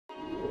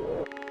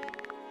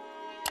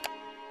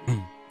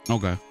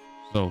Okay,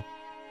 so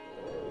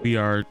we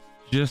are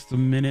just a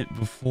minute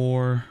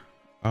before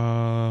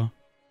Elden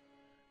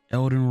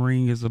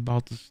Ring is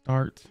about to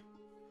start.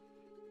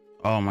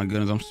 Oh my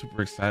goodness, I'm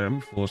super excited.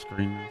 I'm full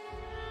screen this.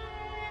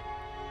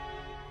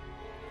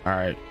 All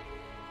right,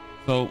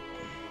 so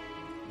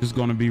just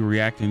gonna be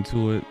reacting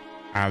to it.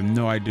 I have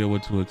no idea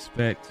what to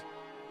expect.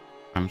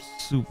 I'm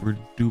super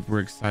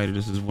duper excited.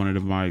 This is one of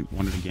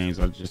the games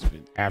I've just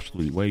been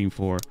absolutely waiting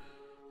for.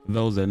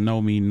 Those that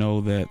know me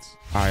know that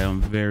I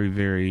am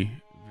very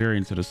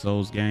into the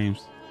Souls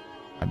games.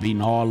 I've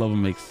beaten all of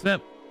them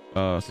except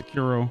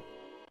Sekiro.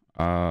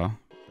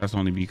 That's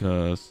only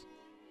because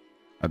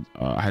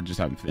I just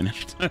haven't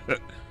finished.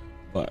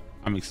 But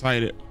I'm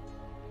excited.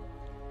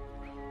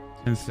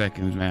 10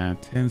 seconds, man.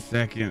 10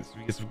 seconds.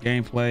 We get some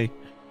gameplay.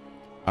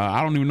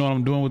 I don't even know what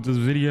I'm doing with this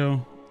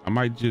video. I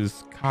might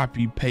just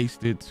copy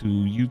paste it to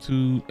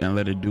YouTube and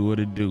let it do what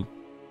it do.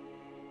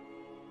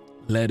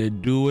 Let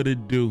it do what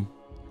it do.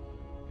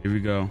 Here we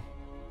go.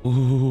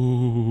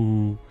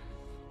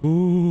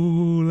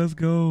 Ooh, let's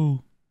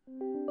go.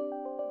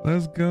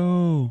 Let's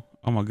go.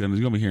 Oh my goodness,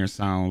 you're gonna be hearing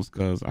sounds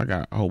because I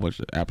got a whole bunch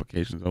of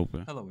applications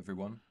open. Hello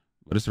everyone.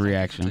 But it's a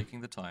reaction. Thank you for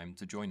taking the time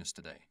to join us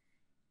today.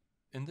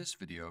 In this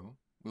video,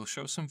 we'll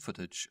show some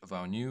footage of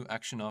our new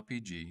action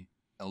RPG,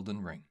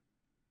 Elden Ring.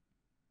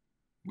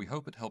 We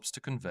hope it helps to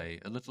convey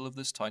a little of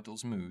this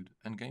title's mood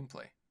and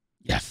gameplay.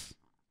 Yes.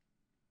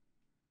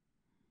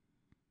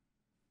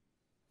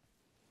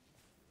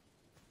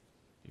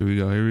 Here we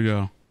go. Here we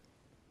go.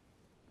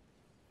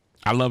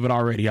 I love it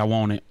already. I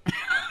want it.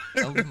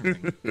 Elden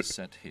Ring is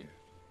set here,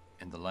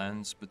 in the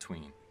lands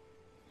between.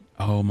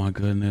 Oh my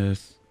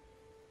goodness.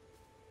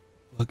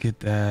 Look at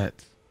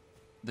that.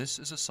 This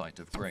is a site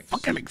of grace. I'm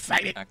fucking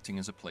excited. Acting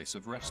as a place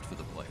of rest for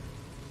the player.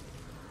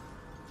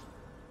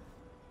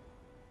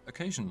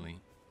 Occasionally,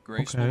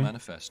 grace will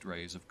manifest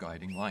rays of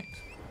guiding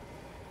light.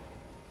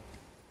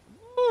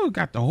 Ooh,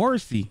 got the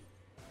horsey.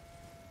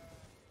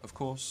 Of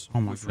course,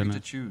 oh my we're free to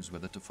choose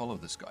whether to follow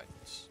this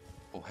guidance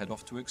or head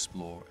off to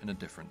explore in a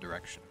different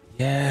direction.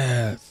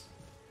 Yes.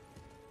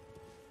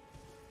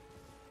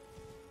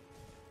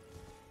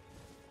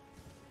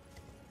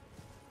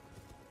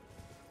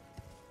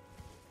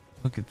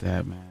 Look at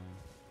that, man.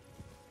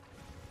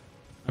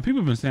 Now, people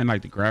have been saying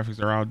like the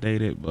graphics are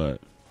outdated, but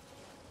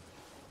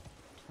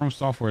From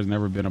Software has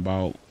never been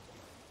about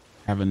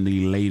having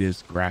the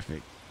latest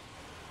graphic.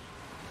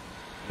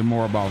 They're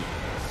more about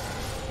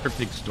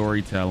cryptic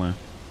storytelling.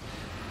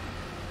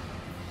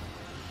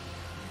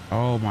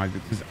 Oh my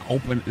goodness,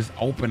 it's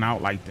open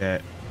out like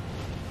that.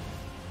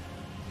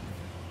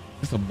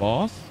 It's a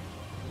boss?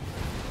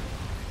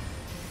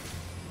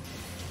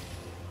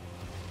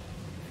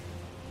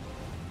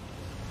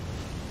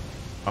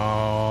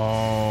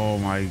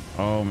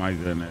 Oh my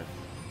goodness.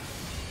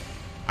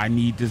 I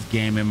need this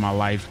game in my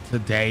life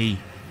today.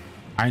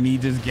 I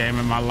need this game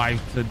in my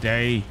life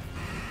today.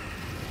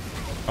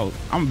 Oh,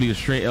 I'm gonna be a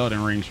straight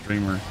Elden Ring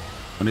streamer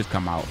when this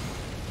come out.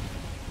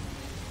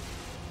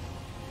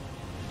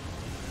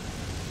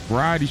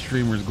 Variety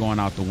streamers going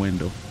out the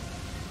window.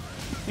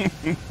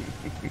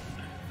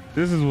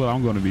 This is what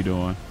I'm gonna be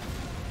doing.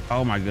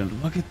 Oh my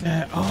goodness, look at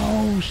that.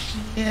 Oh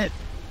shit.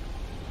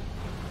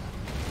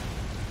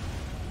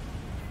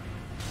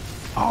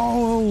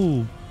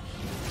 Oh,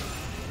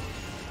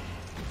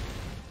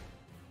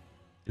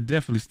 it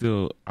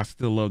definitely I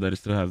still love that it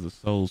still has the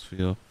Souls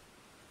feel.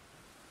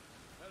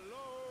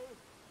 Hello?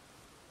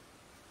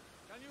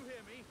 Can you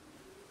hear me?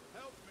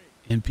 Help me.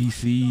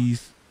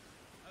 NPCs.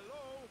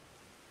 Hello?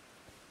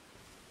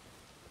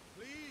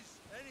 Please,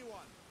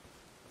 anyone?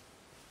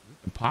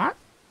 The pot?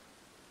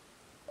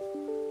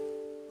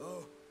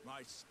 Oh,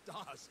 my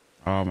stars.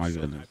 Oh my I'm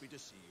so goodness. happy to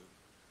see you.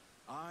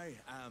 I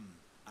am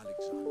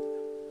Alexander,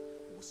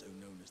 also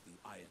known as the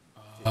Iron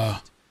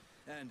Fist.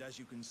 And as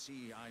you can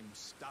see, I'm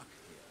stuck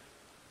here.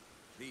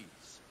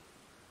 Please,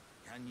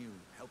 can you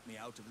help me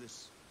out of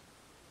this?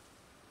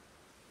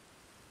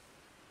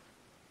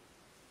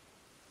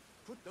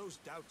 Put those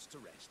doubts to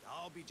rest.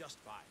 I'll be just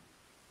fine.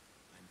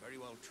 I'm very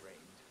well trained.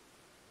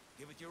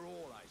 Give it your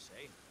all, I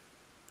say.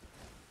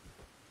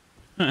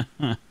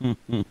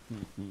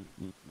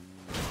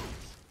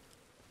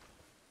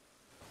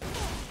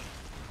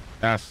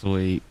 That's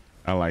sweet.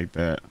 I like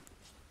that.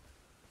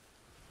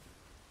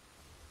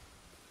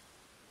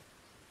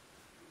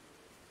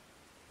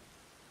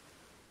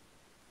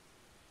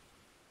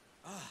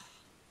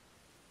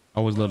 I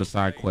always love the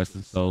side quests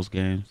in Souls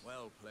games.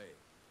 Well played.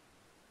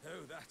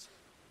 Oh, that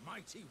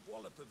mighty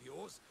wallop of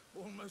yours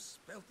almost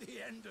spelled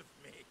the end of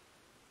me.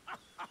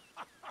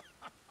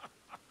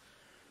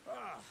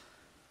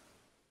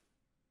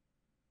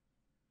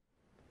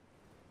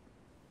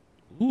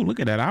 Ooh, look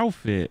at that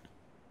outfit.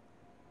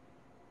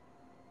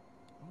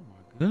 Oh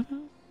my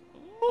goodness.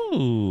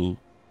 Ooh.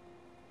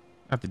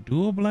 Got the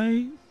dual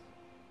blades.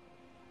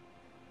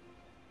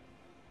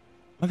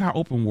 Look how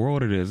open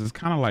world it is. It's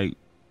kind of like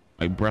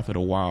Breath of the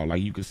Wild. Like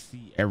you can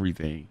see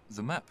everything.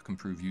 The map can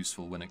prove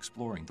useful when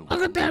exploring the world.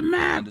 Look at that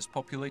map. And is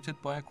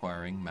populated by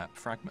acquiring map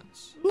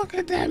fragments. Look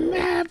at that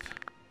map.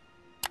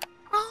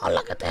 Oh,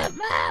 look at that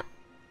map.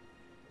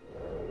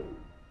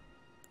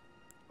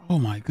 Oh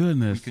my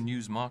goodness. We can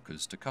use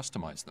markers to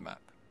customize the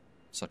map,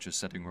 such as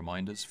setting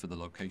reminders for the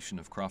location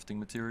of crafting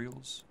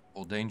materials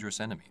or dangerous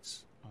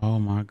enemies. Oh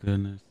my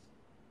goodness.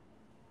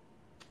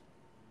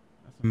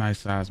 That's a nice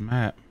size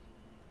map.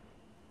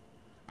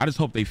 I just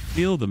hope they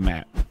fill the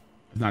map.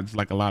 It's not just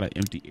like a lot of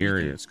empty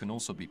areas. Beacons can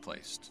also be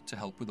placed to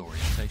help with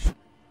orientation.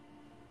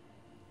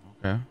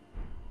 Okay.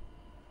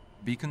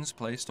 Beacons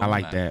placed on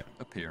the map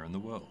appear in the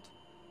world.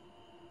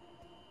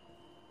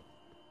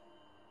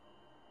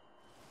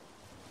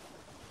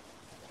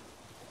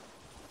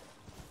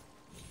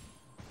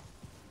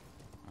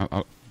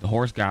 The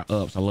horse got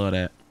ups. I love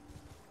that.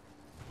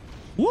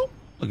 Whoop!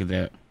 Look at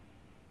that.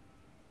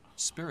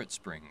 Spirit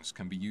springs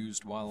can be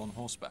used while on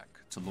horseback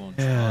to launch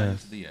high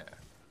into the air.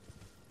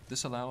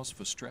 This allows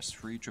for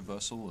stress-free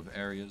traversal of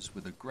areas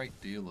with a great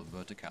deal of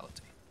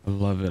verticality. I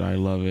love it. I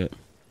love it.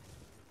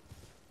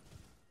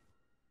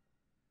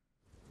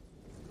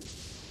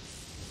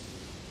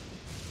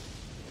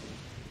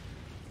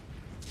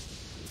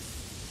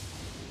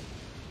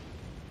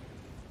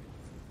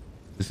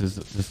 This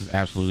is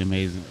absolutely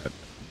amazing.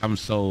 I'm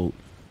sold.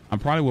 I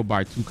probably will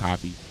buy 2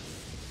 copies.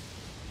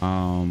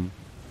 A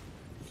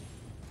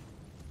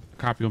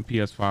copy on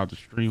PS5 to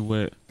stream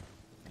with,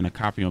 and a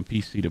copy on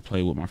PC to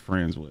play with my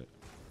friends with.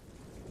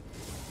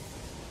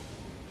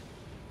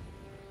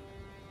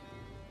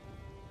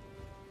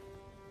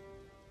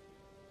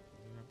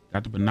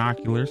 Got the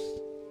binoculars.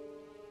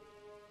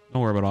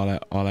 Don't worry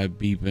about all that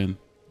beeping.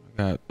 I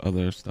got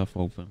other stuff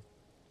open.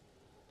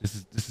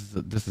 This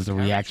is a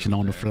reaction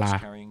on the fly.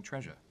 Carrying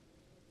treasure,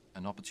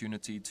 an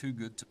opportunity too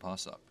good to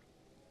pass up.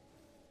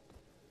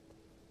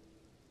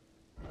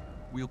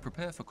 We'll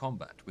prepare for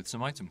combat with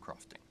some item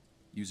crafting,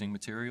 using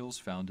materials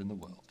found in the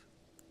world.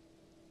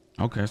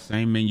 Okay,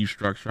 same menu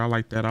structure. I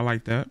like that. I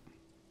like that.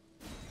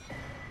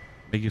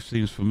 Make it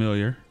seems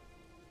familiar.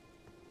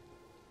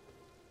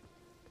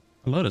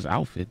 I love this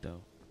outfit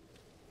though.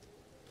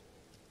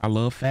 I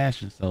love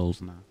fashion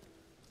shows now.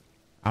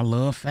 I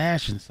love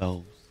fashion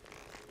shows.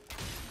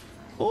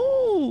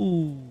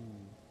 Ooh.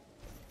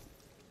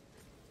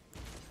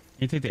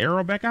 Can you take the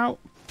arrow back out?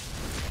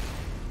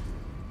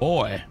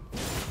 Boy.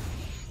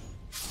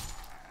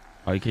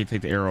 Oh, you can't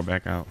take the arrow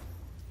back out.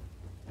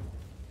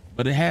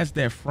 But it has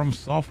that From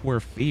Software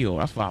feel.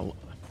 That's what I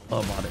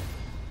love about it.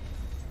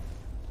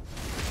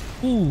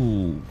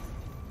 Ooh.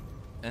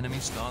 Enemy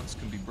stance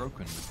can be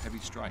broken with heavy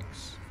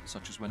strikes,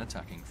 such as when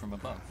attacking from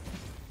above.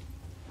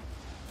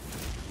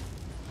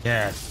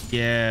 Yes,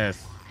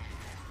 yes.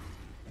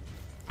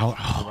 A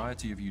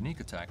variety of unique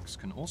attacks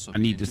can also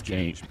be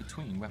interchanged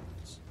between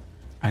weapons.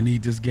 I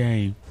need this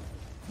game.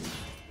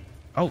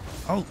 Oh,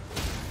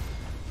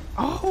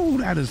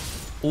 that is,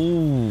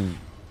 clean,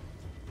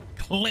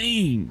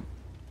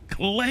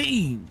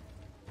 clean.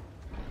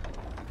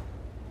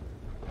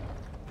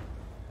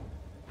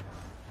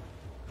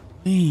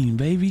 Clean,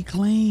 baby,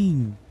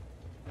 clean.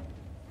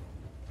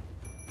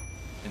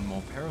 In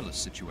more perilous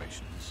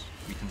situations,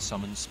 we can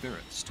summon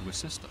spirits to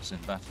assist us in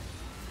battle.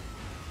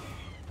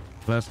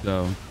 Let's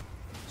go.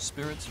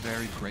 Spirits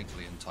vary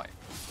greatly in type,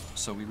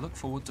 so we look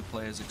forward to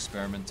players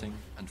experimenting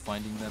and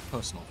finding their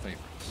personal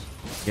favorites.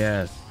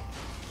 Yes.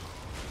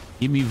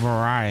 Give me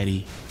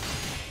variety.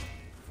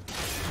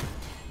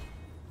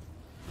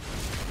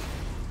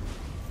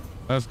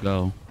 Let's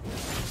go.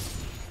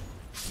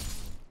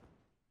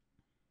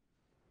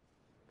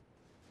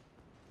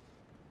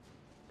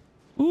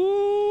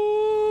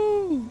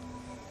 Ooh.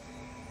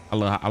 I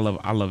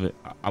love it.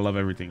 I love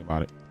everything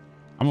about it.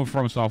 I'm a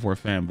From Software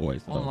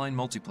fanboy. So. Online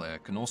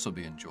multiplayer can also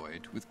be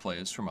enjoyed with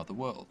players from other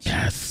worlds.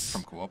 Yes.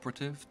 From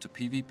cooperative to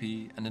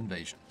PvP and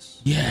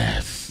invasions.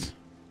 Yes.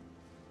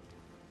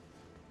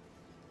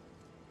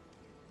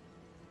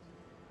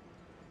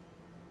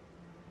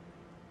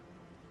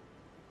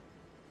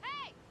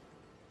 Hey.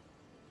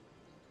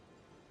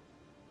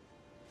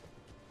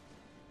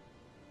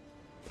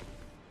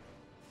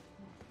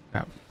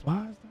 Got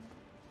flies.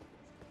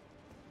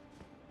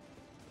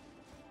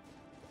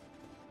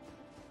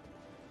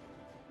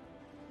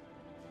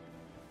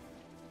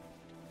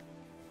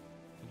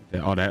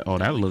 Oh,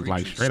 that looks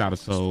like straight out of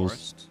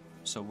Souls.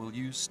 So we'll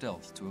use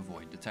stealth to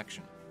avoid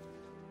detection.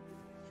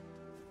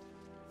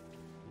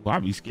 Well,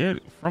 I'd be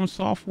scared. From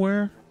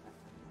Software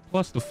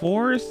plus the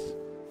forest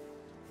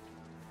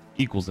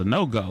equals a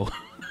no-go.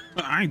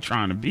 I ain't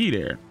trying to be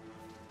there.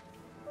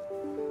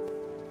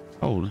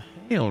 Oh,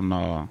 hell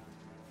no.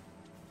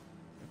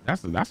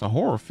 That's a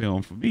horror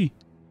film for me.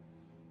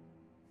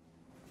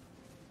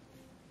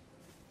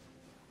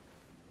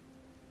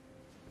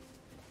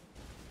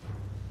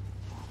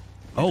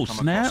 Oh,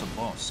 snap. Come across a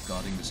boss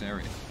guarding this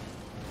area.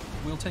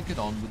 We'll take it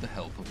on with the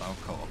help of our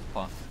co-op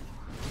partner.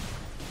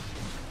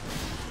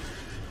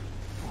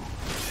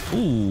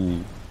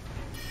 Ooh.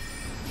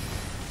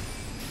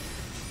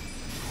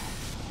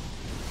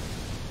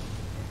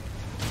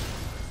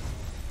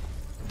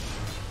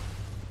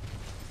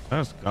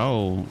 Let's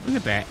go. Look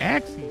at that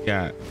axe he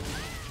got.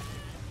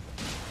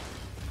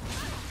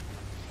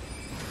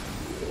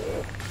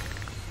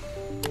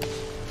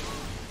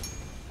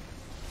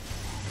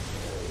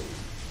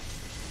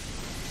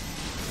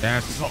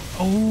 That's so,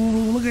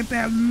 oh, look at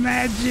that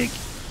magic.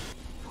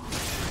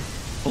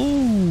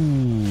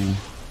 Ooh.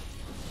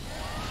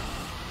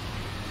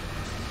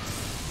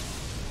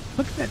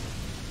 Look at that.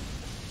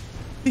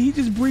 Did he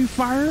just breathe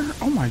fire?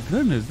 Oh my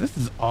goodness, this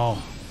is all.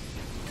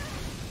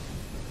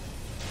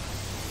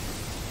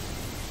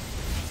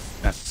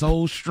 That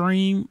soul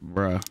stream,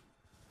 bruh.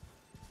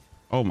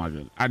 Oh my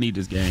goodness, I need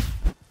this game.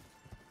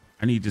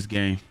 I need this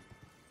game.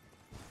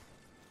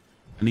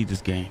 I need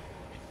this game.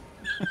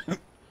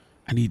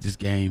 I need this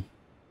game.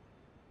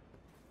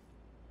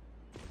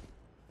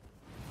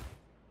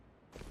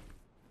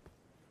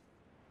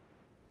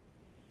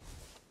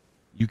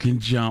 You can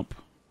jump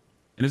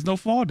and there's no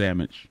fall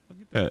damage.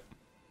 Look at that.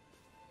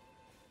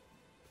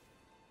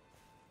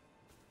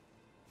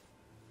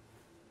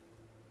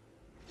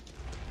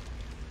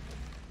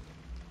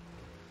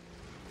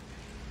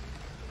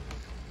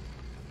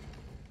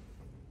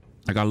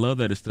 Like, I love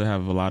that it still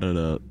have a lot of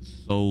the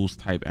Souls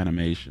type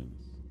animations.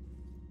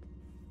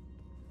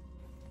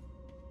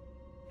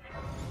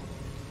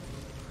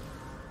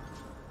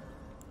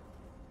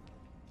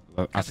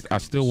 I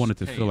still want it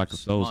to feel like a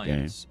Souls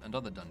game. And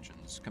other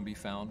dungeons can be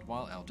found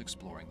while out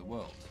exploring the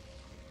world.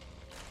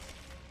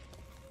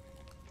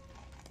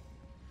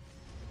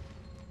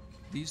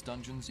 These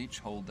dungeons each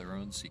hold their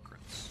own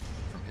secrets,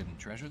 from hidden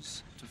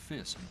treasures to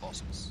fearsome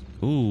bosses.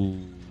 Ooh.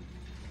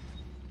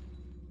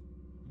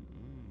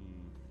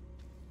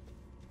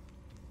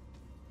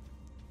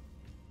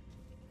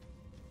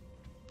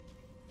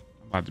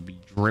 I'm about to be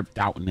dripped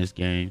out in this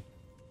game.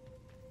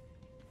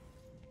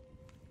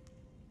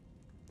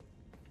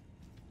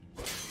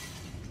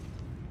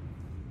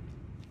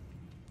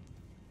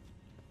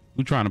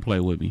 Who trying to play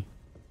with me?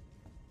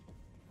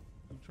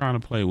 Who trying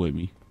to play with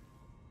me?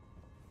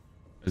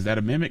 Is that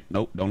a mimic?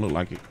 Nope, don't look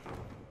like it.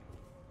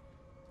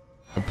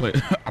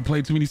 I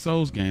play too many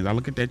Souls games. I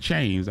look at that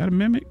chain. Is that a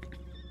mimic?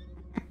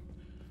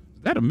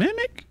 Is that a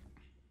mimic?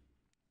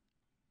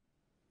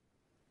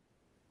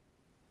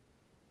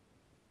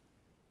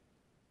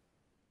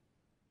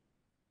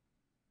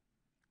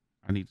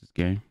 I need this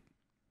game.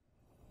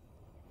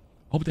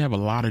 Hope they have a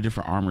lot of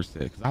different armor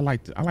sets, because I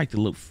like to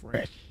look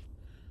fresh.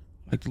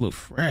 I like to look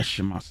fresh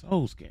in my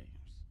Souls games.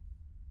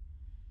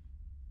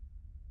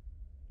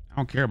 I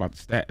don't care about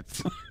the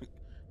stats.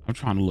 I'm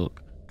trying to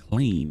look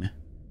clean.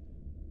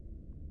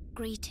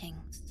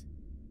 Greetings,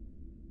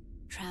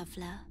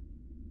 traveler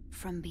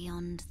from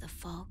beyond the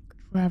fog.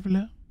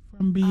 Traveler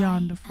from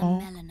beyond the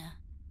fog. I am Melina.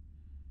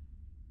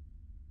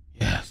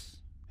 Yes.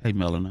 Hey,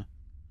 Melina.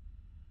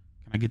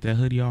 Can I get that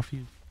hoodie off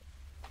you?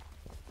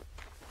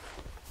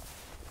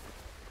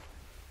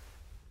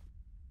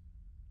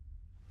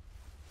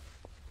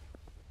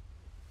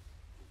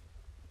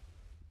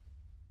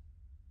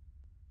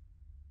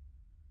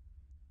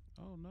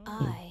 Oh no.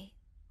 I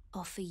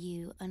offer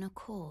you an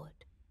accord.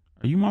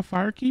 Are you my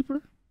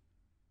firekeeper?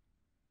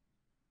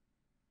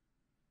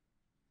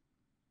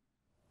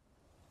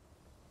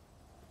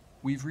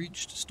 We've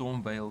reached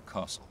Stormvale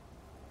Castle,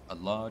 a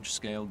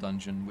large-scale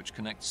dungeon which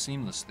connects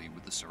seamlessly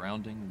with the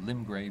surrounding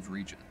Limgrave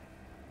region.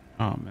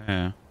 Oh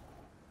man,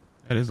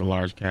 that is a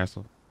large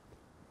castle.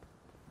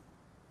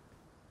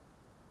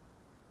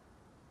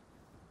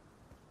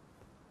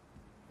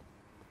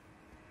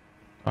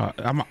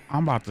 I'm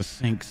about to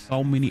sink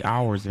so many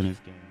hours in this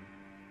game.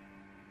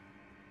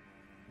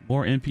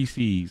 More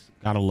NPCs,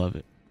 gotta love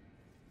it.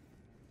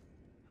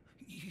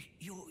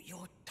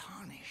 You're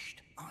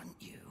tarnished, aren't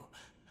you?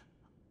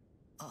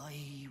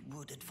 I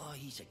would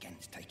advise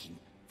against taking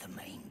the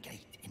main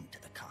gate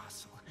into the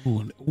castle.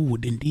 Ooh,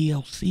 then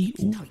DLC.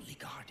 It's Ooh. tightly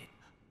guarded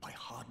by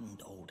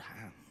hardened old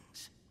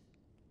hands.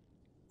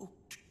 Oh,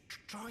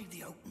 try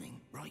the opening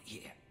right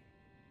here.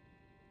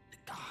 The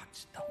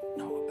guards don't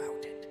know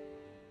about it.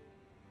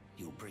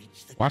 You'll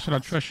breach the Why should I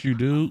trust you,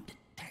 dude?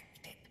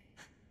 undetected.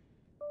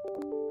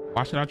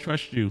 Why should I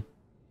trust you?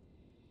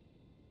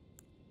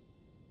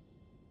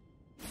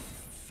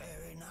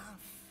 Fair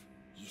enough.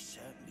 You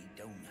certainly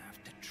don't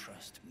have to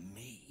trust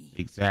me.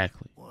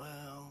 Exactly.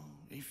 Well,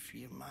 if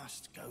you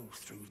must go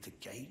through the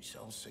gates,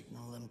 I'll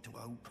signal them to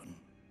open.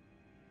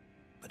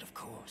 But of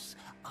course,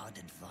 I'd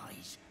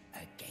advise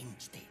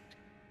against it.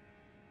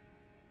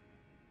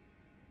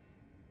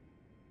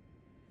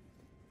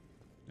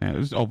 Yeah,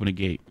 let's open the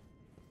gate.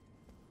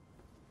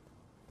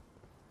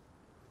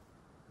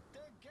 The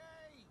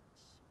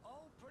gates!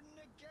 Open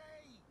the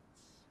gates!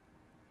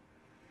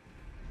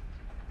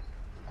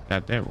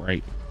 Got that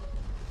right.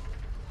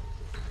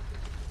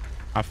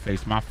 I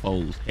face my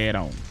foes head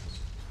on.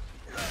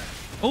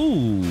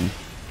 Ooh.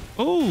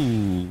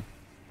 Ooh.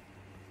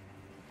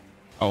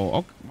 Oh,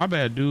 okay. My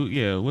bad, dude.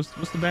 Yeah, what's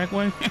the back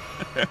way?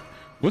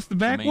 What's the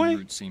back The main way?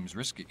 route seems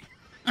risky,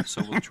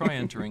 so we'll try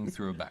entering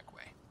through a back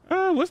way.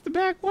 What's the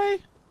back way?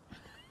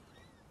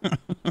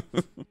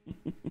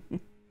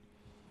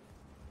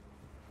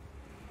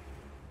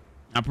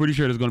 I'm pretty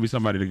sure there's gonna be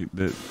somebody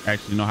that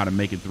actually know how to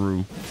make it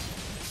through.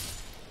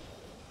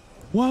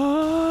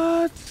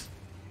 What?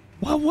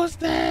 What was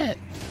that?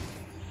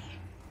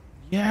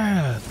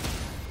 Yes.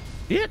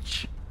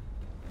 Bitch.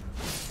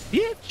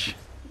 Bitch.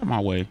 Get my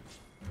way.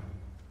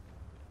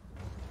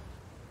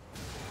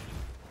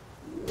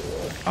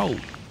 Oh.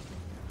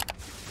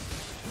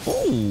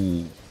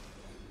 Ooh.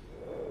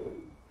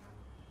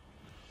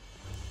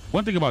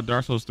 One thing about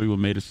Dark Souls 3 what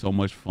made it so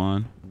much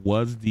fun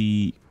was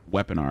the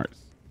weapon arts.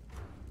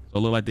 So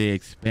it looked like they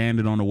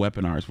expanded on the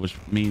weapon arts, which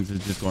means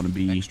it's just going to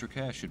be Extra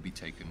care should be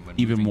taken when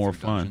even moving more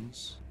through fun.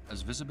 dungeons,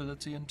 as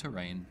visibility and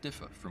terrain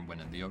differ from when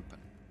in the open.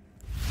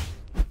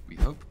 We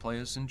hope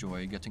players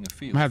enjoy getting a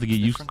feel I'm gonna have to for get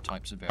used. different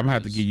types of I'm gonna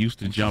have to areas get used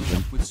to and coming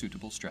jumping. up with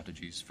suitable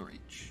strategies for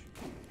each.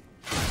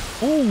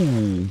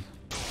 Ooh.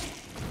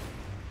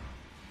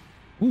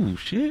 Ooh,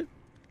 shit.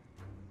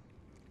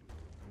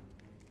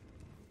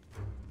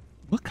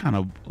 What kind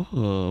of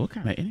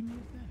enemy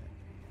is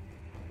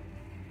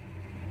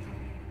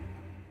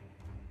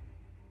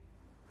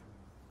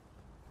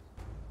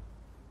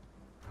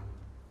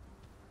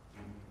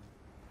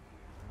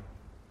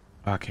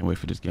that? I can't wait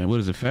for this game. What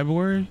is it,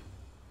 February?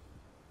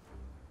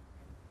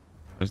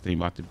 This thing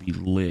about to be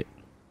lit.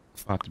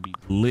 It's about to be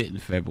lit in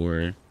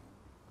February.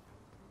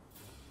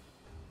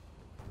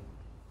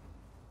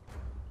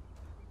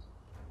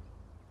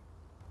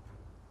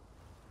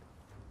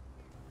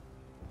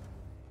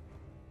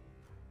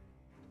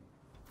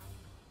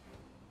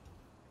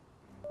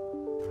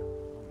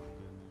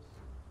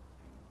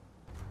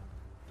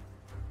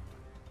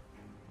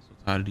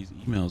 How do these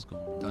emails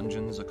go?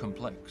 Dungeons are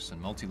complex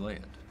and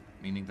multi-layered,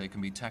 meaning they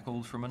can be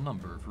tackled from a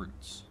number of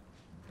routes.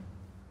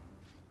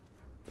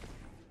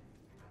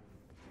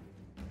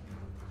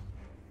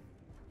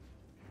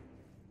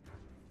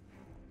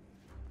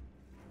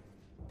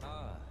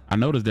 I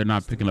noticed they're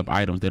not picking up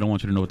items. They don't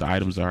want you to know what the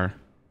items are.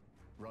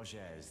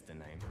 Roger's the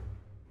name.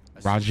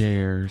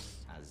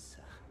 Rogers. As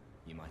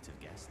you might have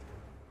guessed.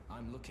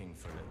 I'm looking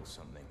for a little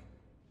something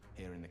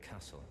here in the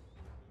castle.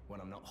 When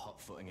I'm not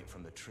hot-footing it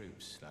from the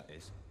troops, that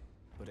is.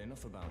 But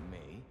enough about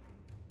me.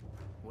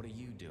 What are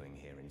you doing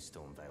here in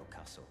Stormvale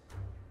Castle?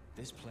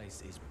 This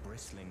place is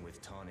bristling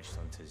with tarnished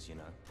hunters, you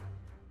know.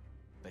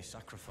 They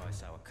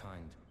sacrifice our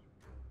kind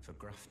for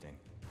grafting.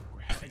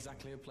 Not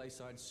exactly a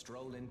place I'd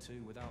stroll into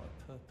without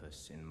a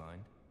purpose in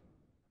mind.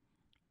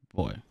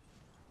 Boy.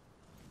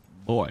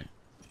 Oh,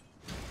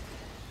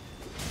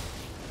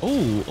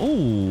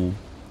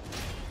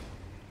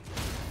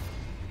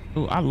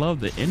 I love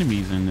the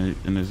enemies in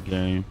this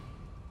game.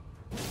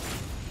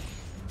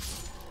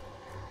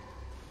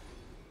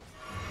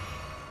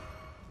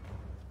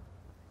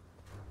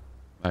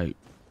 Like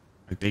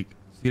they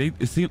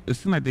see, it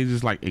seems like they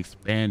just like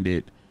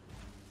expanded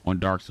on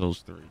Dark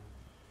Souls 3.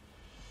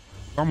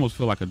 I almost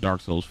feel like a Dark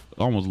Souls.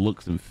 Almost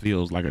looks and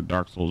feels like a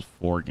Dark Souls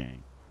 4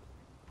 game.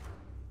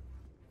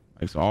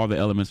 Like, so all the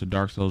elements of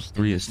Dark Souls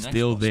 3 is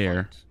still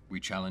there. We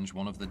challenge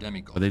one of the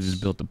demigods. But they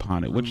just built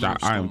upon it, which I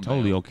am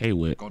totally okay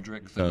with,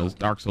 because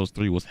Dark Souls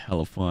 3 was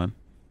hella fun.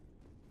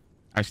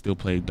 I still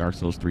play Dark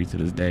Souls 3 to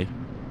this day.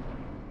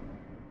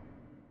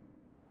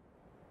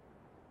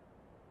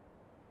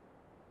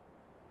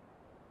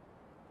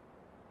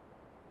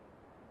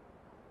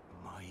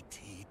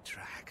 Mighty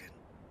dragon,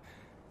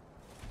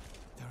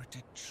 thou art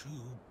a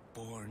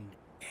true-born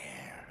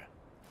heir.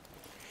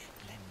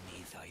 Lend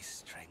me thy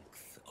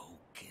strength, O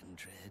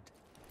kindred.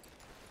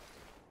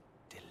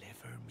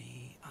 Deliver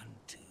me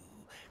unto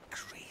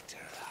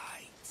greater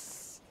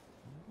heights.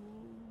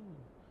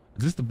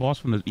 Is this the boss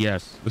from the?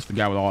 Yes, this is the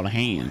guy with all the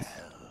hands.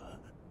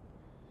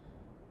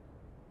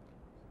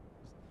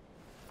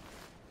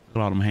 Look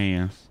at all them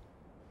hands.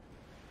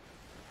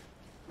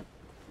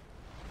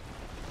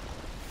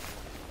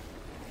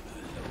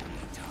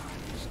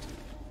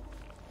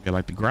 Yeah,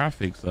 like the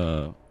graphics.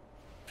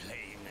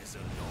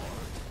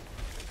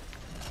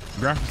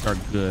 Graphics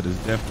are good.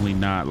 It's definitely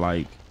not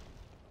like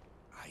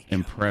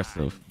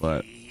impressive,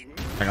 but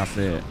like I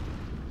said,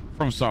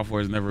 From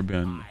Software has never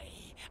been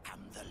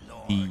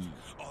the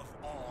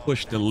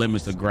push the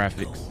limits of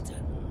graphics.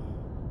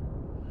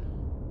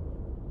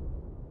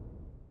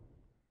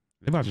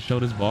 They about to show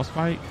this boss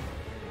fight?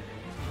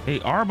 They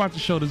are about to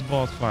show this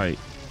boss fight.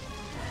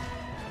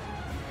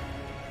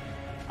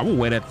 I will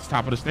wait at the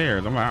top of the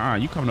stairs. I'm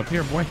like, you coming up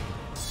here, boy.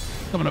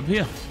 Coming up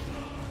here.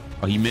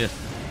 Oh, he missed.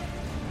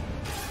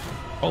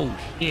 Oh,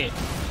 shit.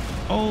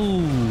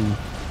 Oh.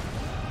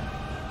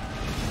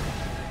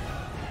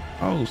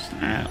 Oh,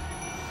 snap.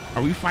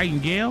 Are we fighting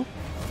Gale?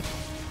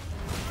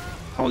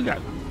 Oh, we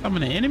got some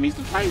of the enemies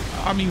to fight?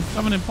 I mean,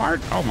 summoning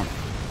parts? Oh, my.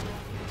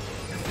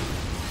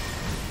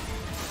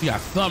 We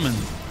got summoned.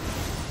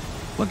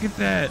 Look at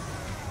that.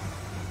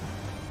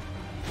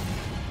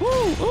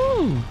 Ooh,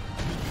 ooh.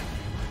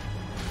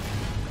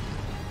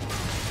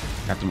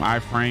 Got some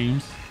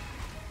iframes.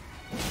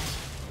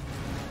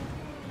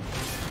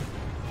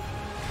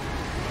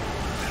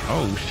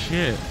 Oh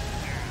shit.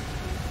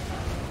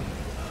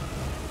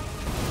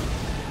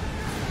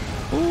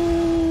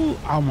 Ooh,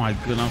 oh my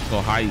goodness, I'm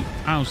so hyped.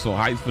 I'm so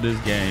hyped for this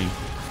game.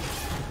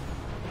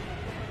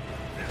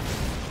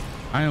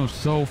 I am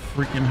so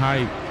freaking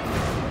hyped.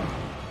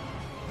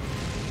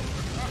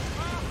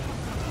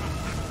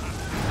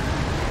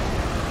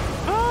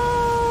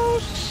 Oh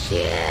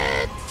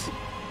shit.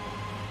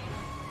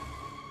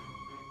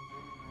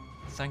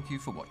 Thank you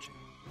for watching.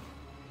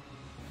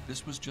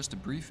 This was just a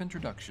brief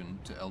introduction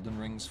to Elden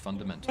Ring's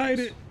fundamentals.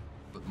 Excited.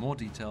 But more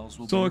details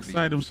will be So revealed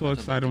excited. I'm so at a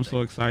excited. I'm later so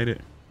date.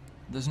 excited.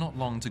 There's not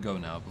long to go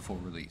now before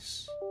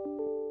release.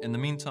 In the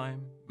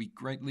meantime, we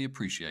greatly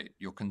appreciate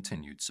your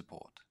continued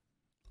support.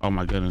 Oh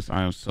my goodness.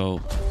 I am so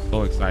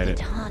The excited.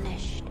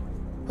 tarnished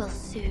will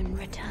soon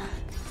return.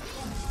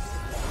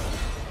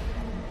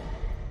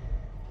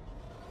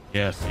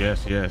 Yes,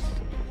 yes, yes.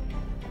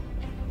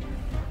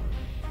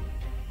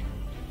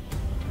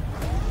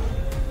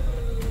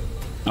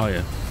 Oh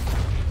yeah.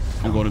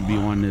 I'm going to be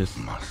on this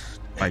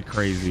like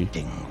crazy.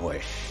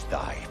 Extinguish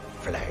thy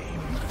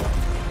flame.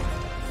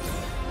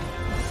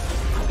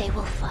 They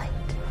will fight.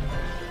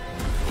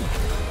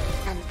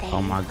 And they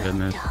Oh my will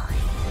goodness. die.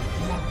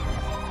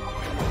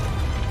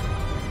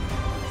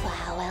 For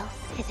how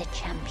else is a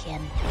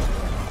champion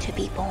to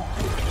be born?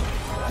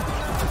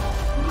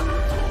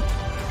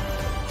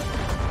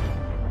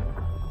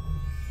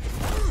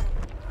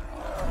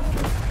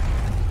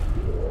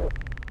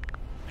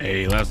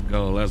 Hey, let's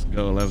go, let's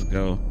go, let's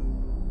go.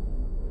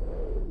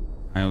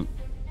 I am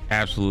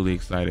absolutely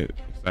excited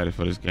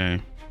for this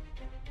game.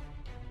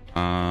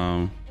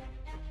 All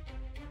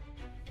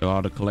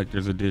the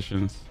collector's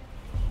editions.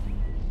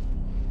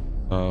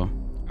 So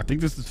I think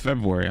this is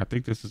February. I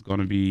think this is going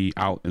to be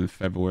out in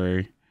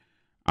February.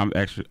 I'm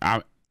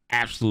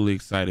absolutely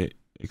excited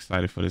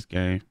for this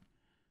game.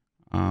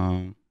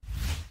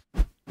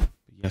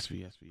 Yes.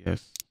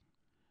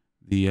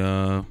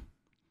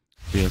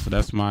 Yeah, so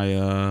that's my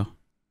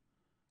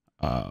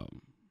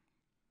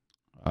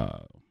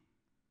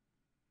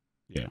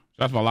yeah, so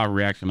that's my live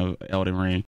reaction of Elden Ring.